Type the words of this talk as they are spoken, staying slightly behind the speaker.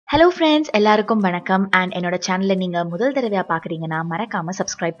Hello friends, எல்லாருக்கும் வணக்கம் and என்னோட சேனலை நீங்க முதல் தடவையா பார்க்குறீங்கன்னா மறக்காம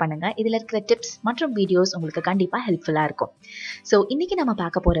சப்ஸ்கிரைப் பண்ணுங்க. இதுல இருக்கிற டிப்ஸ் மற்றும் வீடியோஸ் உங்களுக்கு கண்டிப்பா ஹெல்ப்ஃபுல்லா இருக்கும். ஸோ இன்னைக்கு நம்ம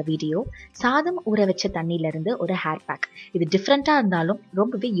பார்க்க போற வீடியோ சாதம் ஊற வச்ச தண்ணியில இருந்து ஒரு ஹேர் பேக். இது டிஃப்ரெண்டா இருந்தாலும்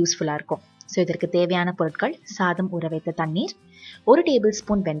ரொம்பவே யூஸ்ஃபுல்லா இருக்கும். ஸோ இதற்கு தேவையான பொருட்கள் சாதம் ஊற வைத்த தண்ணீர், 1 டேபிள்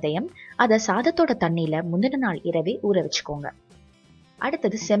ஸ்பூன் வெந்தயம், அதை சாதத்தோட தண்ணியில முந்தின நாள் இரவே ஊற வச்சுக்கோங்க.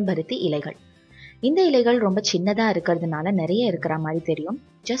 அடுத்தது செம்பருத்தி இலைகள். இந்த இலைகள் ரொம்ப சின்னதா இருக்கிறதுனால நிறைய இருக்கிற மாதிரி தெரியும்.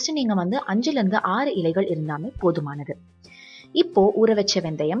 ஜஸ்ட் நீங்க 5 to 6 இலைகள் இருந்தாமே போதுமானது. இப்போ ஊற வச்ச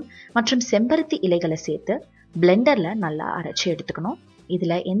வெந்தயம் மற்றும் செம்பருத்தி இலைகளை சேர்த்து பிளெண்டர்ல நல்லா அரைச்சு எடுத்துக்கணும்.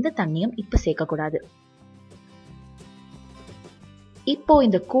 இதுல எந்த தண்ணியும் இப்ப சேர்க்கக்கூடாது. இப்போ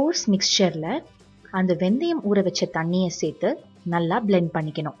இந்த கோர்ஸ் மிக்சர்ல அந்த வெந்தயம் ஊற வச்ச தண்ணியை சேர்த்து நல்லா பிளெண்ட்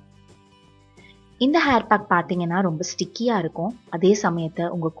பண்ணிக்கணும். இந்த ஹேர் பேக் பார்த்தீங்கன்னா ரொம்ப ஸ்டிக்கியா இருக்கும். அதே சமயத்தை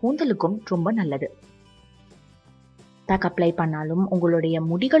உங்க கூந்தலுக்கும் ரொம்ப நல்லது. பேக் அப்ளை பண்ணாலும் உங்களுடைய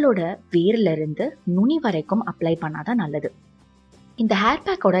முடிகளோட வேர்ல இருந்து நுனி வரைக்கும் அப்ளை பண்ணாதான் நல்லது. இந்த ஹேர்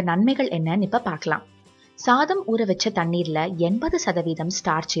பேக்கோட நன்மைகள் என்னன்னு இப்ப பார்க்கலாம். சாதம் ஊற வச்ச தண்ணீர்ல 80%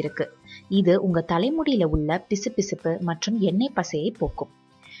 ஸ்டார்ச் இருக்கு. இது உங்க தலைமுடியில உள்ள பிசுபிசுப்பு மற்றும் எண்ணெய் பசையை போக்கும்.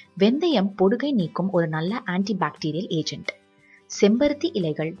 வெந்தயம் பொடுகை நீக்கும் ஒரு நல்ல ஆன்டி பாக்டீரியல் ஏஜென்ட். செம்பருத்தி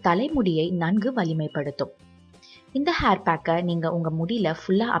இலைகள் தலைமுடியை நன்கு வலிமைப்படுத்தும். இந்த ஹேர் பேக்கை நீங்க உங்க முடியில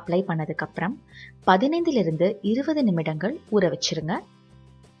ஃபுல்லா அப்ளை பண்ணதுக்கு அப்புறம் 15 to 20 நிமிடங்கள் ஊற வச்சிருங்க.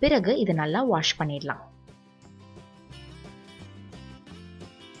 பிறகு இதை நல்லா வாஷ் பண்ணிடலாம்.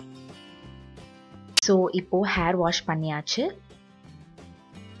 ஸோ இப்போ ஹேர் வாஷ் பண்ணியாச்சு.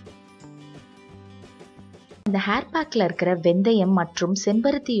 இந்த ஹேர் பேக்ல இருக்கிற வெந்தயம் மற்றும்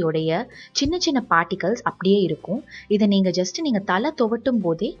செம்பருத்தியோடைய சின்ன சின்ன பார்ட்டிகல்ஸ் அப்படியே இருக்கும். இதை நீங்க தலை துவட்டும்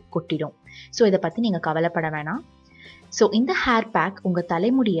போதே கொட்டிடும். ஸோ இதை பத்தி நீங்க கவலைப்பட வேணாம். ஸோ இந்த ஹேர் பேக் உங்க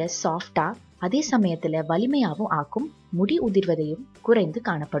தலைமுடியை சாஃப்டா அதே சமயத்துல வலிமையாகவும் ஆக்கும். முடி உதிர்வதையும் குறைந்து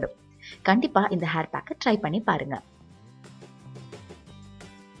காணப்படும். கண்டிப்பா இந்த ஹேர் பேக்கை ட்ரை பண்ணி பாருங்க.